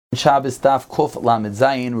Shabbos Daf Kuf Lamed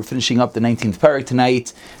Zayin. We're finishing up the 19th parak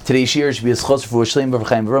tonight. Today's shir should be as chos for Shleim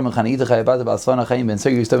Bavchaim Varam Chan Ida Chayabata Basfana Chaim Ben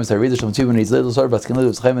Sergei Stam Sarida Shlom Tzibun Yiz Little Sar Baskin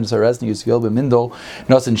Little Chaim Ben Saras News Yol Ben Mindol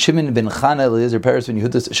Nasan Shimon Ben Chana Eliezer Paris Ben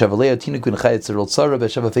Yehudas Shavalea Tinuk Ben Chayet Zerol Sara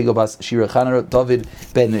Beshava Figo Bas Shira Chana David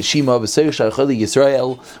Ben Shima Beser Shachali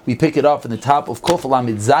Yisrael. We pick it up from the top of Kuf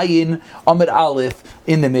Lamed Zayin Amid Aleph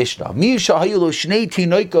in the Mishnah. Mi Shahayilo Shnei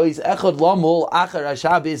Tinoikos Echad Lamul Achar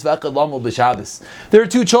HaShabbos V'Echad Lamul B'Shabbos. There are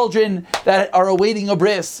two children that are awaiting a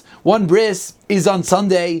bris. One bris is on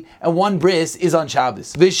Sunday and one bris is on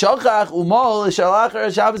Shabbos. V'shachach umal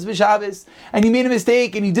shalachar Shabbos b'Shabbos. And you made a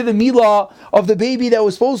mistake and you did the milah of the baby that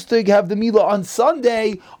was supposed to have the milah on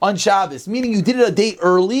Sunday on Shabbos. Meaning you did it a day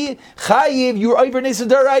early. Chayiv, you were over Nisan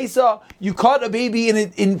Daraisa. You caught a baby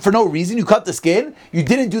in for no reason. You cut the skin. You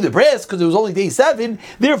didn't do the bris because it was only day 7.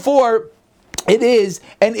 Therefore, it is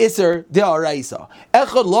an Isser De'araisa.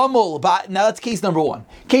 Echad Lamul, now that's case number 1.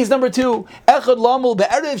 Case number 2, Echad Lamul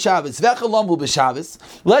Be'erev Shabbos, V'echad Lamul B'Shabbos.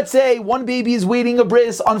 Let's say one baby is waiting a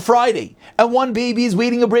bris on Friday, and one baby is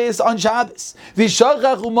waiting a bris on Shabbos.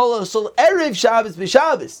 V'shachach u'malach shel Erev Shabbos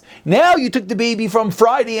B'Shabbos. Now you took the baby from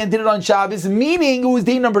Friday and did it on Shabbos, meaning it was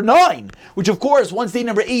day number 9, which of course, once day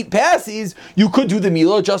number 8 passes, you could do the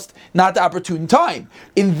milah, just not the opportune time.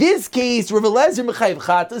 In this case, Rav Eliezer Mechayev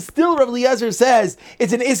Chata, still Rav Eliezer says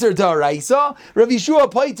it's an Isser D'Oraisa. Rav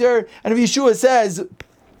Yeshua Paiter and Rav Yeshua says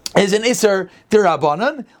is an Isser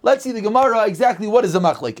D'Rabbanan. Let's see the Gemara exactly what is the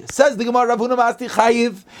machlekes. Says the Gemara, Rav Huna Masni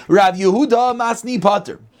Chayiv, Rav Yehuda Masni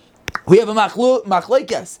Pater. We have a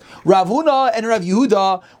machlekes. Rav Huna and Rav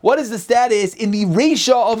Yehuda, what is the status in the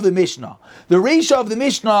Reisha of the Mishnah? The Reisha of the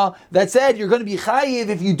Mishnah that said you're going to be chayiv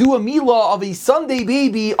if you do a milah of a Sunday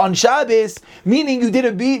baby on Shabbos, meaning you did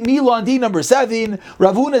a milah on day number 7.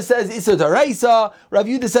 Rav Huna says Issa D'Oraisa, Rav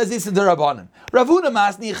Yehuda says Issa D'Rabbanan. Rav Huna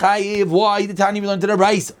masni chayiv, why the Tanya we learned in a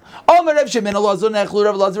Raisa? Amar Rav Shemin Elazar Nechlu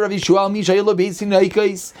Rav Elazar Rav Yeshua Al Mishayel Beisin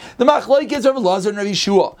Naikais. The machlekes Rav Elazar and Rav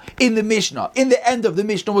Yeshua in the Mishnah, in the end of the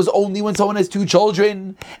Mishnah was only when someone has 2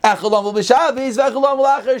 children.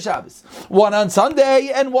 One on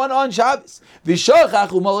Sunday and one on Shabbos. And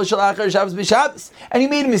he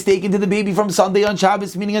made a mistake into the baby from Sunday on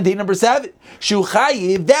Shabbos, meaning on day number 7.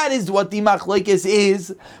 That is what the machlekes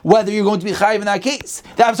is, whether you're going to be chayiv in that case.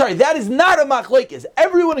 That is not a machlekes.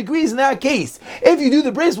 Everyone agrees in that case. If you do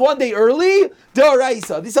the bris one day early,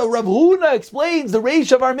 D'Oraisa. This is how Rav Huna explains the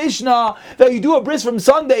Reish of our Mishnah, that you do a bris from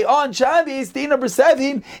Sunday on Shabbos, day number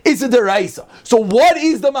 7, is a D'Oraisa. So what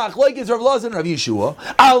is the machlekes Rav Elazar and Rav Yeshua?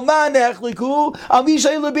 Alman echliku, al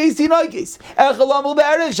mishay lebeisi noikis. Echalamul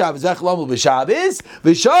be'erev Shabbos, echalamul b'Shabbos,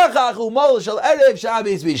 v'shachach u'mol shel erev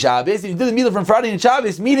Shabbos b'Shabbos. And you did the milah from Friday and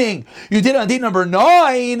Shabbos, meaning you did it on day number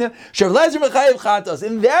 9. Rav Elazar mechayev chatas.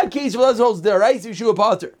 In that case, Rav Elazar holds D'Oraisa Yeshua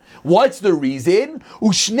Pater. What's the reason?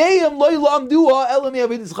 Ushneim lo lamdu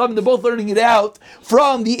they're both learning it out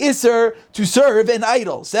from the Isser to serve an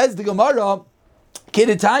idol. Says the Gemara,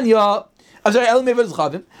 Kedetanya,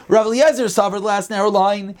 Rav Eliezer suffered last narrow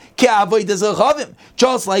line,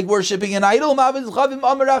 just like worshipping an idol. The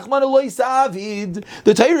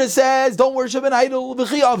Torah says, don't worship an idol.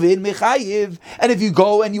 And if you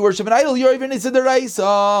go and you worship an idol, you're even Isser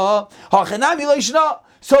D'Oraisa.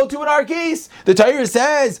 So too in our case, the Torah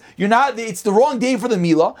says it's the wrong day for the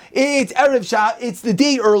milah. It's Erev Shah, it's the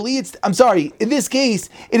day early. In this case,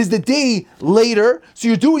 it is the day later. So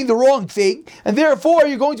you're doing the wrong thing, and therefore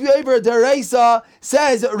you're going to be over D'Oraisa,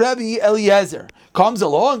 says Rabbi Eliezer. Comes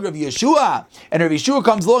along Rabbi Yeshua, and Rabbi Yeshua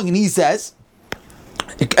comes along and he says,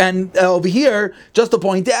 and over here, just to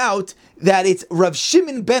point out that it's Rav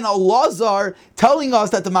Shimon ben Elazar telling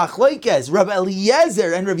us that the machlekes, Rav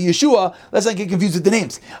Eliezer and Rav Yeshua, let's not get confused with the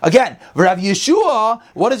names. Again, Rav Yeshua,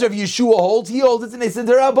 what does Rav Yeshua hold? He holds it's an Isser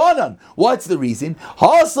D'Rabbanan. What's the reason?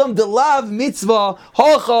 Hasam de lav mitzvah,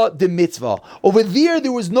 hacha de mitzvah. Over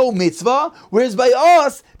there was no mitzvah, whereas by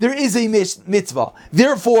us, there is a mitzvah.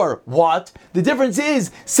 Therefore, what? The difference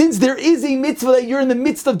is, since there is a mitzvah that you're in the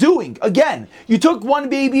midst of doing, again, you took one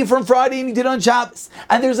baby from Friday and you did it on Shabbos,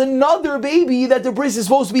 and there's another baby that the bris is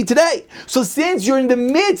supposed to be today. So since you're in the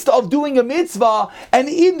midst of doing a mitzvah, and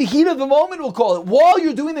in the heat of the moment, we'll call it, while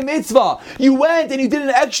you're doing the mitzvah, you went and you did an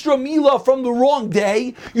extra milah from the wrong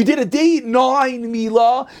day, you did a day 9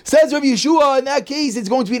 milah, says Rabbi Yeshua, in that case, it's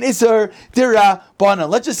going to be an Isser D'Rabbanan.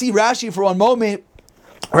 Let's just see Rashi for one moment.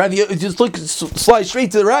 Slide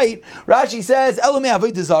straight to the right. Rashi says,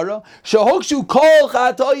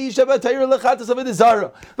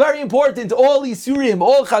 very important. All Isurim,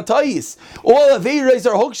 all Chatayis, all Aveiros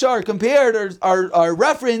are Hokshar compared, are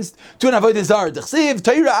referenced to an Avodah Zarah.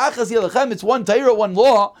 It's one Torah, one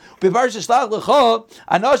law. So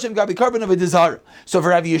for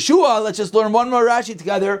Rav Yeshua, let's just learn one more Rashi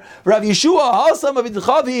together. Rav Yeshua,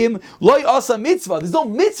 there's no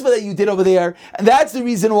mitzvah that you did over there, and that's the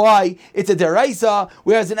reason why it's a deraisa.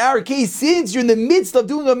 Whereas in our case, since you're in the midst of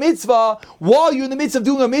doing a mitzvah, while you're in the midst of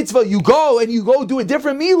doing a mitzvah, you go do a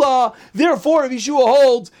different milah. Therefore, if Yeshua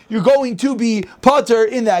holds, you're going to be pater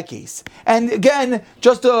in that case. And again,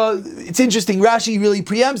 it's interesting. Rashi really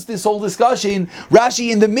preempts this whole discussion.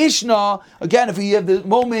 Rashi in the Mishnah, again, if we have the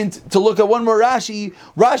moment to look at one more Rashi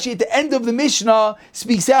at the end of the Mishnah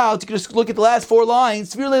speaks out. You can just look at the last 4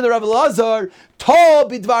 lines. Svirle the Rav Elazar. Ta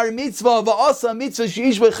bidvar mitzvah va'asa mitzvah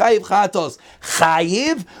sheish v'chayiv chatos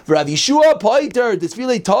chayiv v'Rav Yeshua pater. This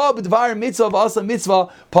really ta bidvar mitzvah va'asa mitzvah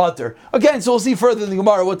pater. Again, so we'll see further in the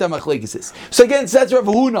Gemara what that machlekes is. So again, says Rav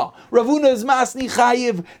Huna. Rav Huna is masni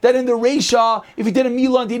chayiv that in the Reisha, if you did a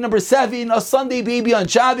milah on day number 7, a Sunday baby on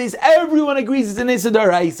Shabbos, everyone agrees it's an issa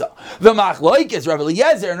d'oraisa. The machlekes Rav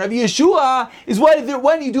Eliezer and Rav Yeshua is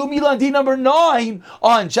when you do a milah on day number 9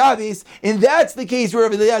 on Shabbos, and that's the case where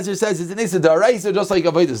Rav Eliezer says it's an issa d'oraisa. Just like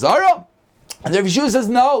Avodah Zarah. And Rav Yeshua says,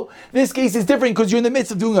 no, this case is different because you're in the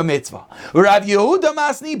midst of doing a mitzvah. Rav Yehuda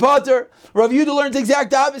masni pater. Rav Yehuda learns the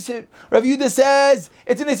exact opposite. Rav Yehuda says,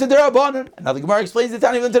 it's an issa d'Rabbanan. And now the Gemara explains it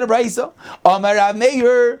down even to the Brisa. Amar Rav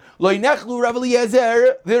Meir, lo yinechlu Rav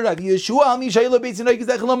Eliezer, v'Rav Yeshua al mishayla beitzinoy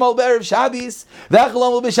k'zechlam al be'erev Shabbos, v'echlam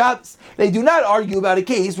al b'Shabbos. They do not argue about a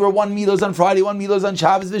case where one milah is on Friday, one milah is on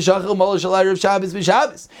Shabbos, v'shachel malash al erev Shabbos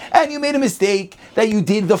v'Shabbos. And you made a mistake that you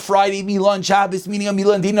did the Friday milah on Shabbos, meaning a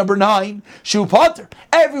milah on day number 9, Shu Pater.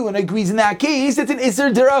 Everyone agrees in that case it's an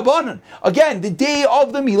Isser D'Rabbanan. Again, the day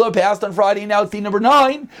of the milah passed on Friday, and now it's day number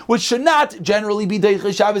 9, which should not generally be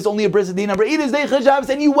Deicha Shabbos, only a bris day number 8 is Deicha Shabbos,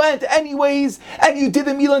 and you went anyways, and you did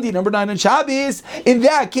the milah on day number 9 on Shabbos. In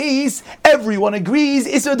that case, everyone agrees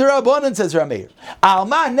Isser D'Rabbanan, says Rameir.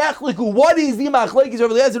 Alma Nechliku, what is the Machlekes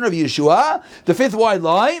Rav Eliezer and Rav Yeshua? The 5th wide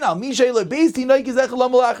line, Al Mishay LeBeis Tinoy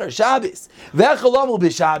K'Zechalam L'Achar Shabbos, V'Echalam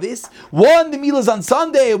L'B'Shabbos. One the milah is on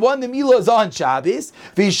Sunday, one the milah is on Shabbos.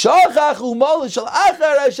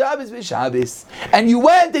 And you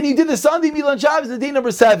went and you did the Sunday milah on Shabbos on day number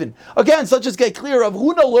 7. Again, so let's just get clear. Rav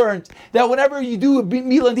Huna learned that whenever you do a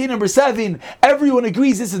milah on day number 7, everyone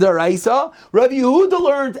agrees this is the Raisa. Rav Yehuda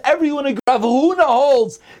learned everyone agrees. Rav Huna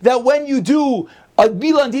holds that when you do a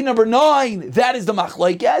milah on day number 9, that is the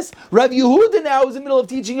machlekes. Rav Yehuda now is in the middle of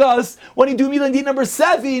teaching us when you do milah on day number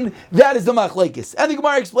 7, that is the machlekes. And the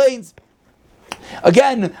Gemara explains.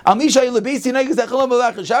 Again, Amisha Yelebesi Negus Echalam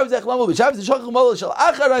Balach Shabbos Echalam B'Shabbos Shachal Malach Shal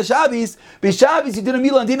Achar Shabbos B'Shabbos you did a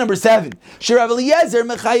milah on day number 7. Shirav Eliezer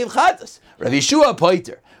Mechayev Chatas Rav Yeshua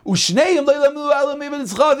Poiter Ushneim Leilamu Alam Ibn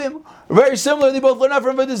Tzchavim. Very similar, they both learn out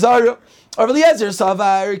from Avodah Zarah. Rav Eliezer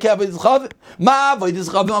Savar Kavod Tzchavim Ma Avodah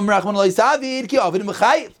Tzchavim Amrachman Loi Savid Ki Avodah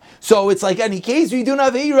Mechayev. So it's like any case where you do an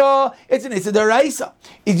Aveira, it's an Issa D'Oraisa.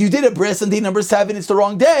 If you did a bris on day number 7, it's the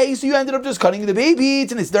wrong day, so you ended up just cutting the baby,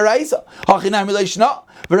 it's an Issa D'Oraisa. Hachinam Relashna.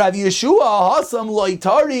 Rav Yeshua Hasam Loi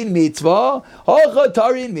Tarin Mitzvah. Hacha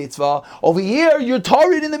Tarin Mitzvah. Over here, you're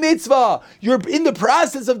Tarin in the mitzvah. You're in the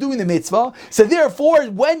process of doing the mitzvah. So therefore,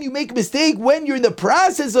 when you make a mistake, when you're in the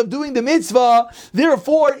process of doing the mitzvah,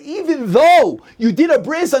 therefore, even though you did a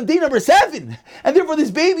bris on day number 7, and therefore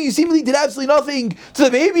this baby, you seemingly did absolutely nothing to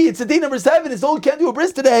the baby, it's the day number 7, it's no one can't do a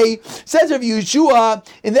bris today, says Rav Yeshua,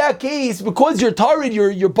 in that case, because you're Tarin,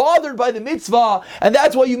 you're bothered by the mitzvah, and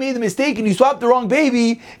that's why you made the mistake and you swapped the wrong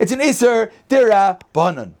baby, it's an Isser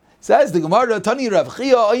D'Rabbanan. Says the Gemara, Tani Rav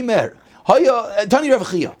Chia Omer. Tani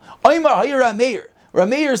Rav Chia. Omer Hayir Rameir.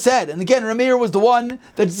 Rameir said, and again, Rameir was the one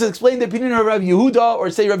that just explained the opinion of Rav Yehuda, or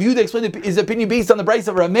say Rav Yehuda explained his opinion based on the Bryce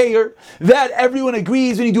of Rameir, that everyone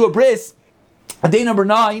agrees when you do a bris, on day number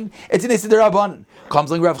 9, it's an Isser D'Rabbanan. Comes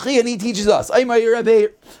like Rav Chia and he teaches us.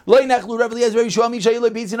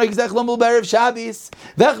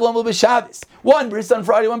 One bris on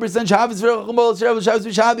Friday, one bris on Shabbos,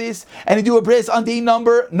 and you do a bris on day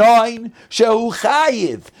number 9. Shehu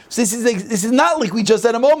chayiv. So this is not like we just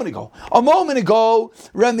said a moment ago. A moment ago,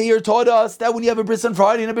 Rameir taught us that when you have a bris on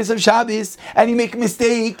Friday and a bris on Shabbos, and you make a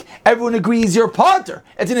mistake, everyone agrees you're pater.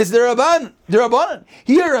 It's an Isser D'Rabbanan. Derabanan.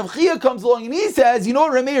 Here Rav Chia comes along and he says, you know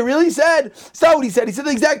what Rameir really said? It's not what he said. He said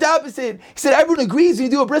the exact opposite. He said everyone agrees when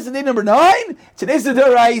you do a bris on day number 9, it's an Issa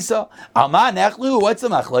D'Oraisa. Aman Echlu, what's the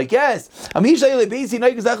machlokes?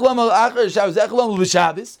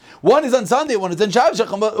 One is on Sunday, one is on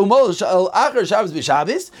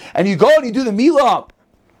Shabbos, and you go and you do the Milah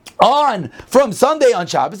on from Sunday on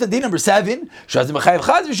Shabbos, and day number 7,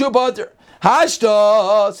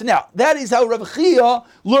 Hashta. So now, that is how Rav Chia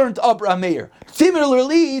learned up Rameir.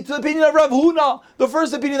 Similarly to the opinion of Rav Huna, the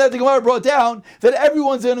first opinion that the Gemara brought down, that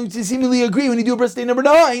everyone's going to seemingly agree when you do a bris day number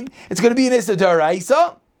 9, it's going to be an Issa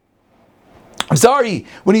D'Oraisa. I'm sorry,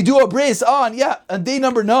 when you do a bris on day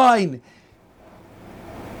number 9,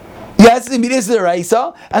 yes, it's an Issa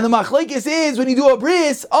D'Oraisa, and the machlekes is when you do a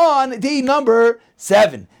bris on day number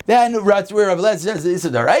 7. Then that's where Rav Elazar says Issa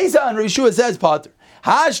D'Oraisa, and Rav Yeshua says Pater.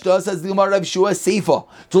 Hashta, says the Gemara, Rav Shua Seifa,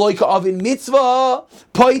 to like Avin Mitzvah,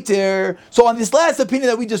 Paiter. So on this last opinion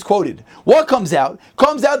that we just quoted, what comes out?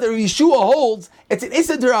 Comes out that Rav Yeshua holds it's an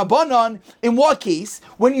Issa D'Rabbanan in what case?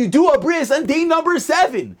 When you do a bris on day number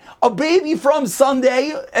 7, a baby from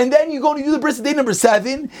Sunday, and then you go and do the bris on day number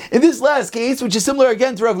 7. In this last case, which is similar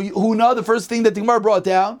again to Rav Huna, the first thing that the Gemara brought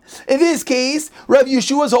down, in this case, Rav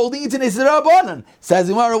Yeshua is holding it's an Issa D'Rabbanan. Says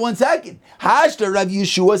the Gemara, 1 second. Hashta Rav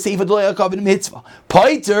Yeshua Seifa D'Lo Yakavin Mitzvah.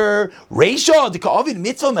 Paiter, Reisha, the Kavin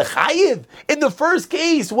Mitzvah Mechayiv. In the first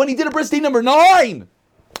case, when he did a bris day number 9,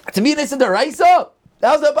 to me, Issa D'Oraisa.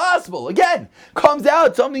 How's that possible? Again, comes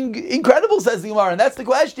out something incredible, says the Gemara, and that's the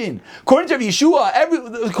question. According to Rav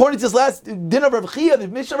Yeshua, according to this last din of Rav Chia, the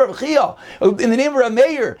Mishnah of Rav Chia, in the name of Rav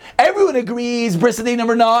Meir, everyone agrees bris day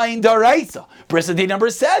number 9, D'Oraisa. Bris day number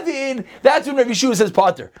 7, that's when Rav Yeshua says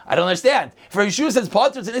Pater. I don't understand. If Rav Yeshua says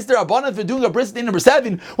Pater, it's an Issa D'Rabbanan for doing a bris day number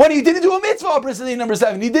 7, when he didn't do a mitzvah bris day number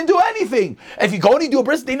 7, he didn't do anything. If you go and you do a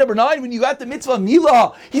bris day number 9, when you got the mitzvah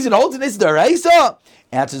Milah, he's an old Issa D'Oraisa.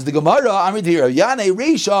 Answers the Gemara, Amrit here, Yane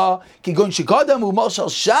Reisha, Kigon Shikadam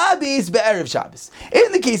Umashal Shabbos Be'erev Shabbos.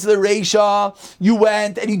 In the case of the Reisha, you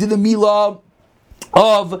went and you did the Milah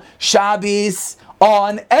of Shabbos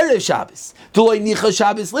on Erev Shabbos. Doloi Nicha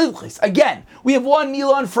Shabbos Lidchis. Again, we have one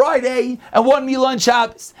Milah on Friday and one Milah on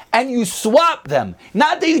Shabbos, and you swap them.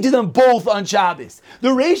 Not that you did them both on Shabbos. The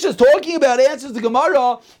Reisha is talking about, answers the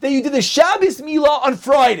Gemara, that you did the Shabbos Milah on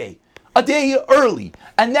Friday, a day early,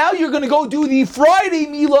 and now you're going to go do the Friday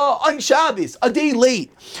Milah on Shabbos, a day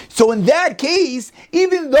late. So in that case,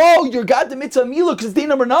 even though you got the mitzvah Milah because it's day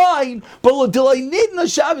number 9, but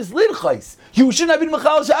l'dilaynidna Shabbos lidchais, you shouldn't have been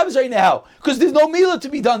Mechal Shabbos right now because there's no Milah to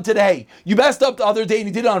be done today. You messed up the other day and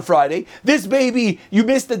you did it on Friday. This baby, you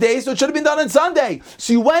missed the day, so it should have been done on Sunday.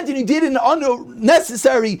 So you went and you did an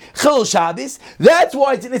unnecessary Chil Shabbos. That's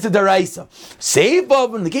why it's an Issa D'Oraisa.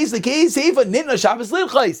 Seifa, in the case of the case, Seifa nitna Shabbos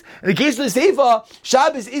lidchais. In the case of the Seifa,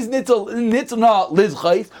 Shabbos is nitna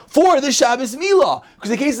lidchais for the Shabbos Milah. Because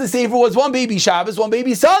the case of the Seifa was one baby Shabbos, one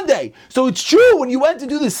baby Sunday. So it's true, when you went to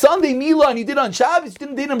do the Sunday Milah and you did it on Shabbos, you did it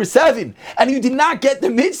on day number 7. And you did not get the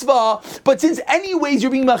mitzvah, but since anyways you're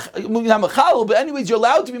being not mechal, but anyways you're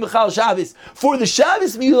allowed to be mechal Shabbos for the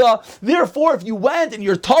Shabbos Milah, therefore if you went and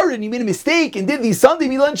you're tired and you made a mistake and did the Sunday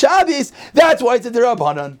Milah and Shabbos, that's why it's a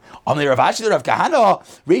D'Rabbanan. The Rav Ashi, the Rav Kahana,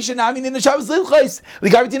 Reisha Namin in the Shabbos Lidchais,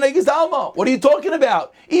 what are you talking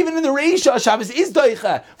about? Even in the Reisha, Shabbos is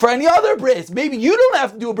doicha. For any other bris, maybe you don't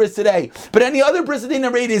have to do a bris today, but any other bris day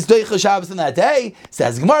number 8 is doicha Shabbos on that day.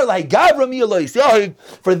 Says Gemara, like Gavra Milah,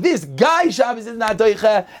 for this guy Shabbos is not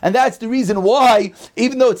doicha, and that's the reason why,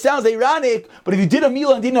 even though it sounds ironic, but if you did a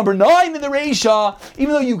Milah on day number 9 in the Reisha,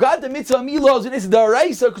 even though you got the mitzvah Milah and it's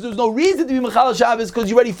D'Oraisa, because there's no reason to be Mechal Shabbos because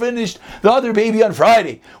you already finished the other baby on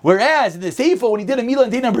Friday. Whereas in the Seifa, when he did a Milah on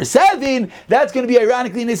day number 7, that's going to be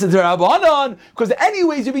ironically an Issa D'Rabbanan, because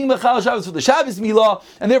anyways you're being Mechal Shabbos for the Shabbos Milah,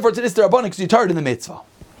 and therefore it's an Issa D'Rabbanan because you're tired in the mitzvah.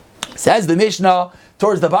 Says the Mishnah,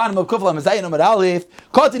 towards the bottom of Kufla Mazayin Amar Aleph,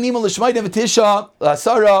 Katanima L'Shmaita V'Tisha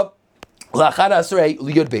L'Asara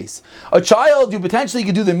a child, you potentially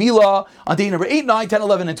could do the Milah on day number 8, 9, 10,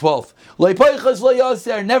 11, and 12.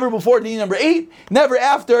 Never before day number 8, never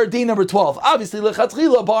after day number 12. Obviously,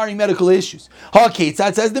 barring medical issues.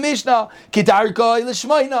 That says the Mishnah.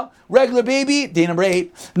 Regular baby, day number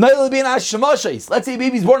 8. Let's say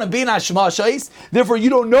baby's born on Bein HaShemashais, therefore you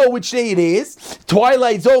don't know which day it is.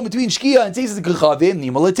 Twilight zone between Shkia and Tzeis Kechavim,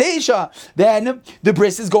 Nima L'Teisha. Then the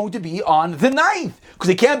bris is going to be on the 9th. because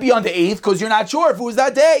it can't be on the 8th because you're not sure if it was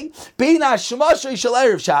that day. Bein hashmashos shel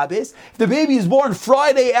erev Shabbos. If the baby is born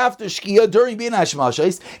Friday after Shkia during Bein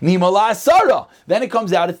hashmashos, nima la'asara. Then it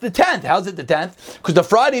comes out it's the 10th. How's it the 10th? Because the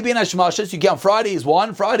Friday Bein hashmashos, you count Friday is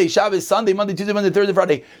 1, Friday, Shabbos, Sunday, Monday, Tuesday, Wednesday, Thursday,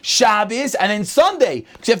 Friday, Shabbos, and then Sunday.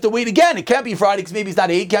 Because you have to wait again. It can't be Friday because maybe it's not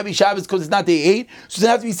 8. It can't be Shabbos because it's not day 8. So it's going to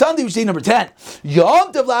have to be Sunday, which is day number 10.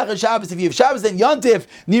 Yom Tov la'achar Shabbos. If you have Shabbos, then Yom Tov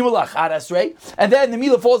nima la'achar Asrei. And then the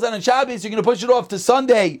Mila falls down on Shabbos. You're going to push it off to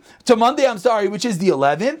Monday, which is the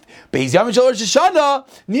 11th. Beis Yom Shel Rosh Hashanah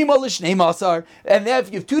nima l'shnei masar. And then if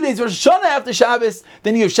you have 2 days Rosh Hashanah after Shabbos,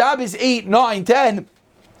 then you have Shabbos 8, 9, 10.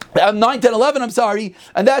 9, 10, 11, and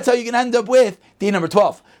that's how you can end up with day number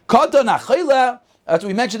 12. Kata nachayla, that's what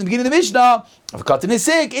we mentioned at the beginning of the Mishnah. If Katan is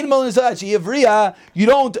sick, you're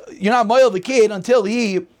not moil the kid until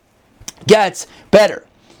he gets better.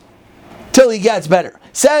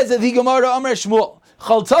 Says the Gemara Amar Shmuel.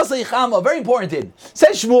 Very important thing.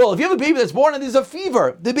 Says Shmuel, if you have a baby that's born and there's a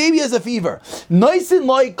fever, the baby has a fever.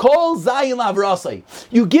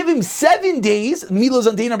 You give him 7 days, Mila's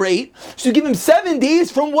on day number 8, so you give him 7 days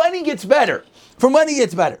from when he gets better. So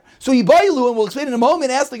Yibailu, and we'll explain in a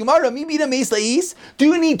moment, ask the Gemara, do you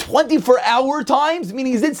need 24-hour times?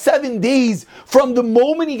 Meaning, is it 7 days from the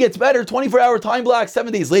moment he gets better, 24-hour time block,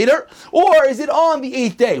 7 days later? Or is it on the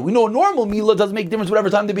 8th day? We know a normal Mila doesn't make a difference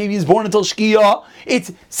whatever time the baby is born until Shkia.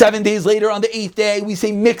 It's 7 days later on the 8th day. We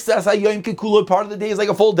say Mixas HaYom Kekula, part of the day is like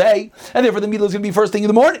a full day, and therefore the Mila is going to be first thing in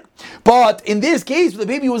the morning. But in this case, if the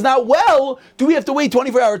baby was not well, do we have to wait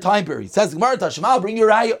 24-hour time period? Says the Gemara, Tashma, bring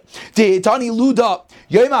your ayah. Tani Luda,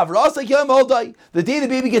 Yom the day the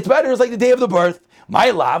baby gets better is like the day of the birth.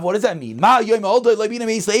 My love, what does that mean? You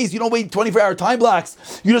don't wait 24-hour time blocks.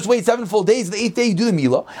 You just wait 7 full days. The 8th day you do the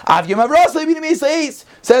Mila.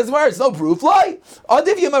 Says where it's no proof. Lie.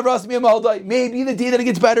 Maybe the day that it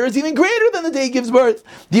gets better is even greater than the day it gives birth.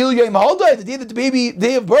 The day that the baby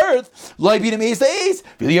day of birth.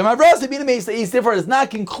 Therefore, it's not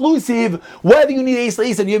conclusive whether you need Eis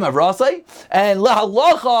Leis and Yom Avrasai. And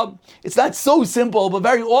lahalacha, it's not so simple, but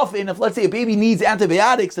very often, if let's say a baby needs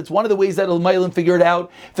antibiotics, that's one of the ways that Al-Mailim figure it out.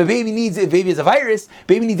 If a baby has a virus,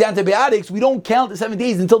 baby needs antibiotics, we don't count the 7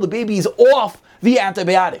 days until the baby is off the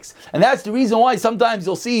antibiotics. And that's the reason why sometimes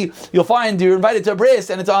you'll find you're invited to a bris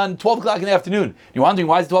and it's on 12 o'clock in the afternoon. You're wondering,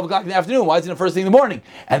 why is it 12 o'clock in the afternoon? Why isn't it first thing in the morning?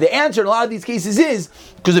 And the answer in a lot of these cases is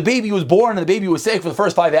because the baby was born and the baby was sick for the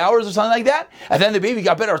first 5 hours or something like that, and then the baby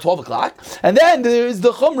got better at 12 o'clock. And then there's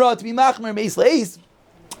the chumrah to be machmer meis leis.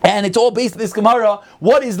 And it's all based on this Gemara.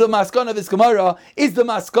 What is the maskana of this Gemara? Is the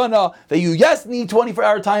maskana that you need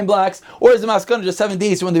 24-hour time blocks, or is the maskana just 7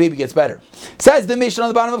 days to when the baby gets better? Says the Mishnah on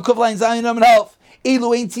the bottom of Kuf Line Zayin and Health. We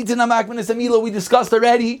discussed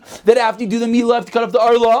already that after you do the Mila, you have to cut off the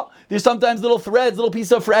arla. There's sometimes little threads, little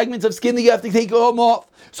pieces of fragments of skin that you have to take off.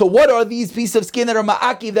 So what are these pieces of skin that are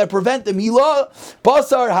ma'akiv that prevent the Mila?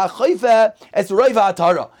 Basar ha'chayfa es roiva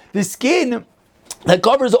atara. The skin that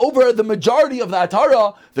covers over the majority of the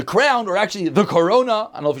atara, the crown, or actually the corona.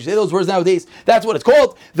 I don't know if you say those words nowadays. That's what it's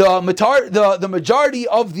called. The majority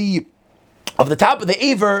of the top of the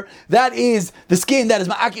aver, that is the skin that is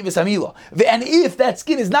ma'akiv v'samila. And if that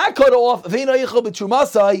skin is not cut off, if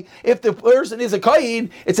the person is a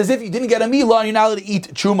kayin, it's as if you didn't get a mila and you're not allowed to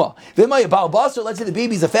eat truma. Let's say the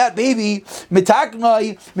baby's a fat baby, and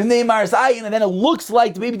then it looks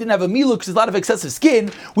like the baby didn't have a mila because there's a lot of excessive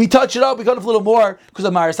skin. We touch it up, we cut off a little more because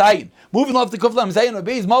of marasayin. Moving off the kuflam zayin, if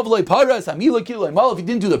you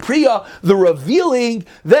didn't do the priya, the revealing,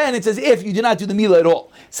 then it's as if you did not do the mila at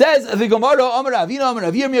all. Says the Gemara, it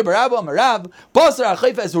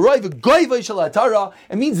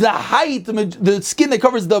means the height, the skin that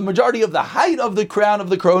covers the majority of the height of the crown of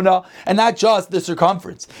the corona, and not just the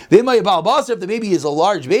circumference. If the baby is a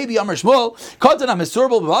large baby, a kid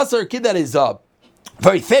that is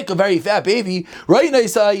very thick, a very fat baby, right?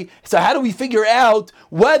 So how do we figure out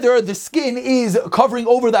whether the skin is covering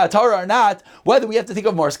over the atara or not? Whether we have to take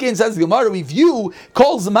off more skin? Says the Gemara, we view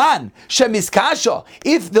kol zman shemiskasha.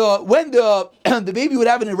 If when the baby would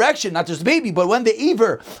have an erection, not just the baby, but when the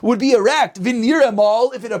aver would be erect,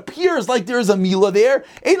 v'niremal, if it appears like there is a mila there,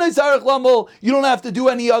 you don't have to do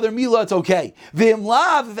any other mila. It's okay.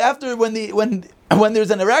 V'imlav, after when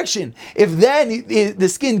there's an erection, if then the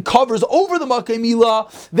skin covers over the makay mila,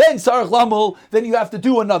 then sarach lamol, then you have to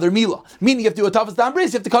do another mila. Meaning you have to do a tafas dam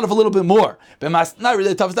bris, you have to cut off a little bit more. Not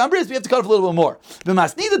really a tafas dam bris, but you have to cut off a little bit more.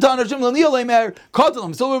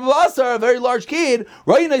 So a very large kid,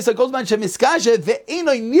 so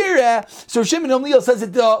Shimon Gamliel says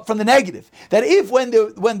it from the negative. That if when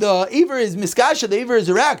the aver is miskasha, the aver is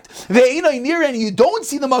erect, and you don't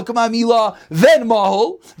see the makam mila, then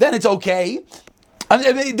mahol, then it's okay.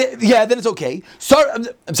 Then it's okay. I'm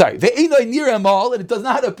sorry. Ve'enoi nira mal, and it does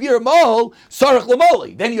not appear mal, sarach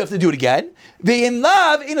lamoli. Then you have to do it again. Ve'im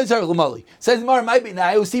lav, enoi sarach lamoli. Says Mar, might be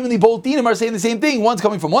now, seemingly both dinim are saying the same thing. One's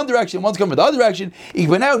coming from one direction, one's coming from the other direction.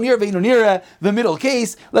 Ikbenau nira, ve'enoi nira, the middle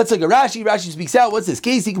case. Let's look at Rashi. Rashi speaks out. What's this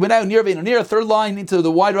case? Ikbenau nira, ve'enoi nira, third line into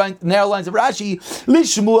the wide line, narrow lines of Rashi.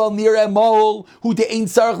 Lishmuel nira mal, hu de'ein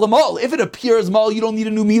sarach lamal. If it appears mal, you don't need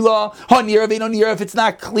a new milah. Ha nira, ve'enoi nira, if it's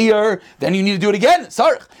not clear, then you need to do it again.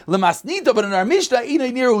 Sarach. Lemasnita, but in our Mishnah,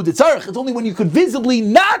 it's only when you could visibly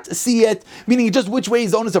not see it, meaning just which way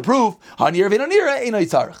is the onus of proof. Says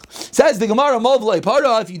the Gemara,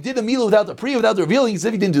 if you did a milah without the pre, without the revealing, if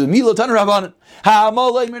you didn't do the milah, Tana Rabbanan. Now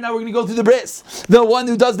we're going to go through the bris. The one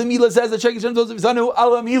who does the milah says that Shekh Shem Tosef Sanu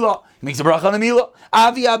ala milah. He makes a bracha on the milah.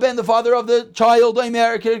 Avi Aben, the father of the child,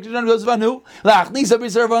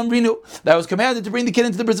 that was commanded to bring the kid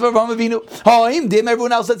into the bris of Avraham Avinu.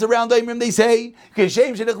 Everyone else that's around they say, this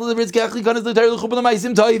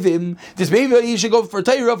baby you should go for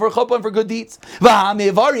Torah, for Chuppah, and for good deeds. And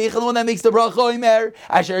the one that makes the bracha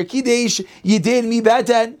Asher Kidesh Yidin Mi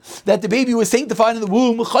Batan, that the baby was sanctified in the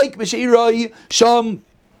womb,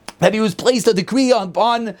 that he was placed a decree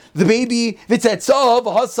upon the baby, and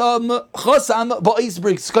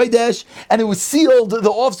it was sealed,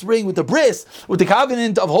 the offspring, with the bris, with the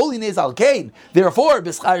covenant of holiness, al kain. Therefore,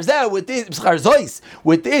 with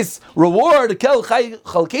this reward, kel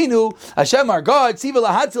chalkenu, Hashem our God,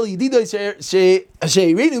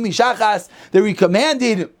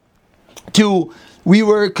 we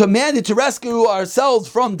were commanded to rescue ourselves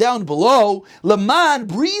from down below. Laman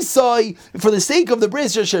brisai, for the sake of the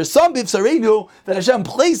bris, that Hashem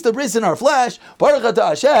placed the bris in our flesh. Baruch atah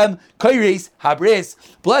Hashem, kairis habris.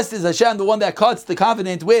 Blessed is Hashem, the one that cuts the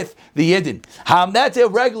covenant with the Yidden. That's a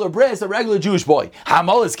regular bris, a regular Jewish boy.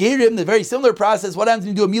 Hamal is gerim, the very similar process. What happens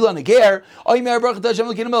when you do a milah on a ger?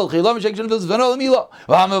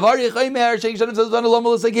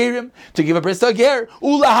 To give a bris to a ger,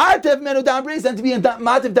 and to be in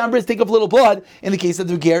mativ dam bris, take up a little blood in the case that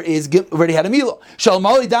the ger is already had a milah.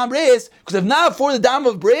 Shalmali dam bris, because if not for the dam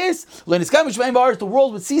of bris, the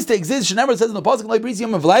world would cease to exist. Shneimar says in the pasuk like bris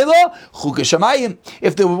yom of layla chukah shamayim.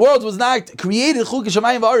 If the world was not created, chukah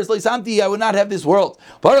shamayim v'aretz leisamti, I would not have this world.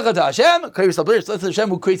 Baruch atah Hashem, kairis al-bris. That's Hashem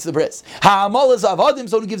who creates the bris. Ha'amal is avadim,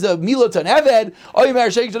 so who gives a milah to an eved.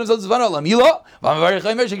 Oimer sheikh shanam zazvan ala milah. V'amavarich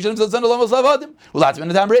oimer sheikh shanam zazvan ala avadim. Ulatzim in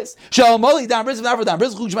the dam bris. Shalmali dam bris, if not for dam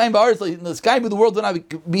bris, chukah shamayim v'aretz, in the sky, the world will not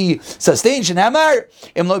be sustained. Shenamar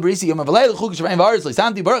im lo brisi yom avalei chukah shamayim v'aretz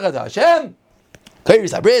leisamti. Baruch atah Hashem.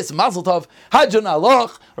 Kairis Habris, Mazel Tov, Hajjon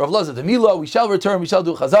Aloch, Rav Lazar the Milah. We shall return, we shall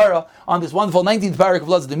do Chazara on this wonderful 19th parak of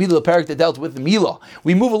Lazar the Milah, the parak that dealt with the Milah.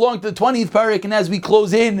 We move along to the 20th parak, and as we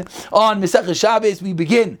close in on Mesechus Shabbos, we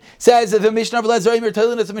begin. Says the Mishnah of Lazar Eimer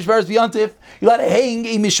telling us a Mishmeres B'Yantif. You got to hang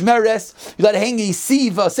a Mishmeres, you got to hang a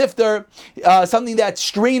sieve, a sifter, something that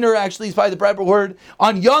strainer actually is probably the proper word,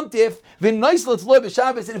 on Yantif. And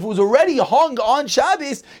if it was already hung on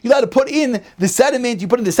Shabbos, you got to put in the sediment. You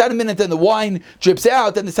put in the sediment, and then the wine drips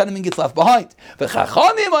out, and the sediment gets left behind. You're not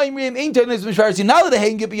allowed to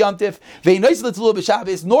hang it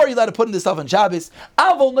b'yantif. Nor you're allowed to put in the stuff on Shabbos.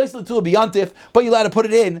 But you're allowed to put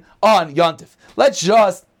it in on Yantif. Let's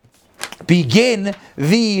just begin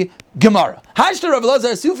the Gemara. Hashta Rav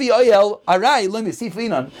Eliezer Sufi Oyel Arai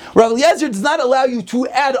Lemisiflinan. Rav Eliezer does not allow you to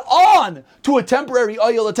add on to a temporary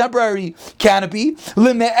oil, a temporary canopy.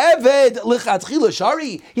 Leme'eved lechatchila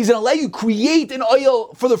shari. He's going to let you create an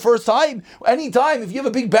oil for the first time. Anytime, if you have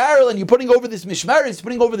a big barrel and you're putting over this mishmeres,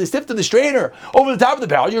 putting over the stift of the strainer, over the top of the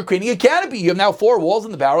barrel, you're creating a canopy. You have now 4 walls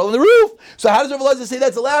in the barrel and the roof. So how does Rav Eliezer say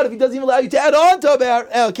that's allowed if he doesn't even allow you to add on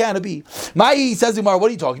to a canopy? Mai says, what are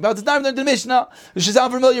you talking about? It's not even the Mishnah. This should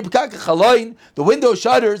sound familiar. The window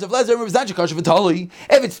shutters of Lezer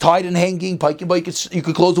if it's tied and hanging, you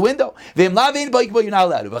could close the window. You're not allowed.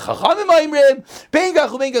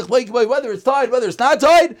 Whether it's tied, whether it's not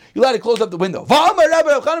tied, you're allowed to close up the window.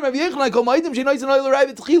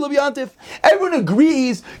 Everyone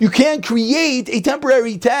agrees you can't create a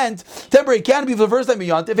temporary tent, temporary canopy for the first time in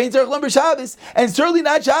Yontif, and certainly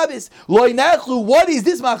not Shabbos. What is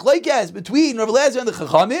this machlokes between Rav Eliezer and the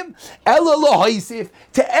Chachamim?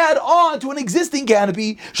 To add on to an existing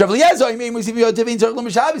canopy. You're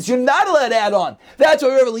not allowed to add on. That's why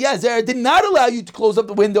Rav Eliezer did not allow you to close up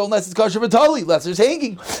the window unless it's kosher v'tali, unless it's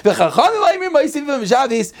hanging.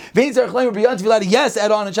 Yes,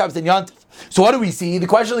 add on in Shabbos and Yantif. So what do we see? The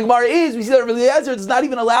question of the Gemara is, we see that Rav Eliezer does not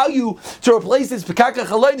even allow you to replace this pekaka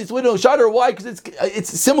chalain, this window shutter. Why? Because it's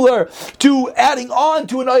similar to adding on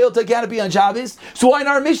to an oil to canopy on Shabbos. So why in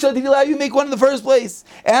our Mishnah did he allow you to make one in the first place?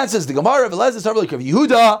 Answers the Gemara, Rav Eliezer started like Rav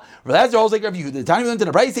Yehuda. Rav Eliezer holds like Rav Yehuda. The time we went to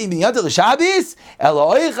the price saying b'niyata l'Shabbos,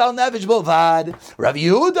 elo eichal nefesh b'lvad. Rav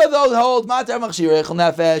Yehuda though holds matar machshir eichal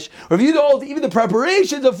nefesh. Rav Yehuda holds even the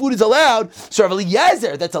preparations of food is allowed. So Rav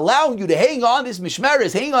Eliezer, that's allowing you to hang on this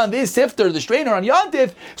mishmeres, hang on this sifter, the strainer on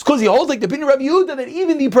Yontif, it's because he holds like the opinion of Rav Yehuda that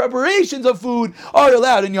even the preparations of food are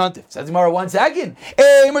allowed in Yontif. Says Gemara, 1 second. Rav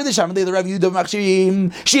Yehuda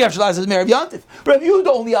machshirim shiaf shalas says Erev Yontif. Rav Yehuda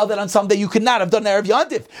only held that on Sunday you could not have done Erev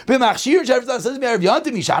Yontif. B'machshir shiaf shalas says Erev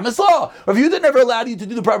Yontif mishamas law. Rav Yehuda never allowed you to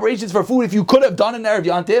do the preparations for food if you could have done an Erev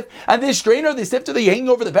Yontif. And this strainer, this sifter that you hang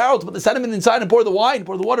over the barrel to put the sediment inside and pour the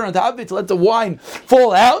water on top of it to let the wine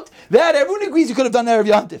fall out, that everyone agrees you could have done Erev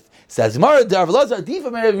Yontif. Says Gemara, Rav Elazar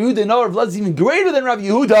Difa Rav Yehuda. No, Rav Elazar is even greater than Rav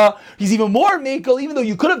Yehuda. He's even more mekel. Even though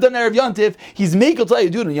you could have done Erev Yontif, he's mekel to let you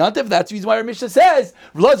do it on Yontif. That's the reason why our Mishnah says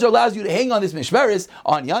Rav Elazar allows you to hang on this mishmeres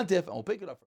on Yontif, and we'll pick it up.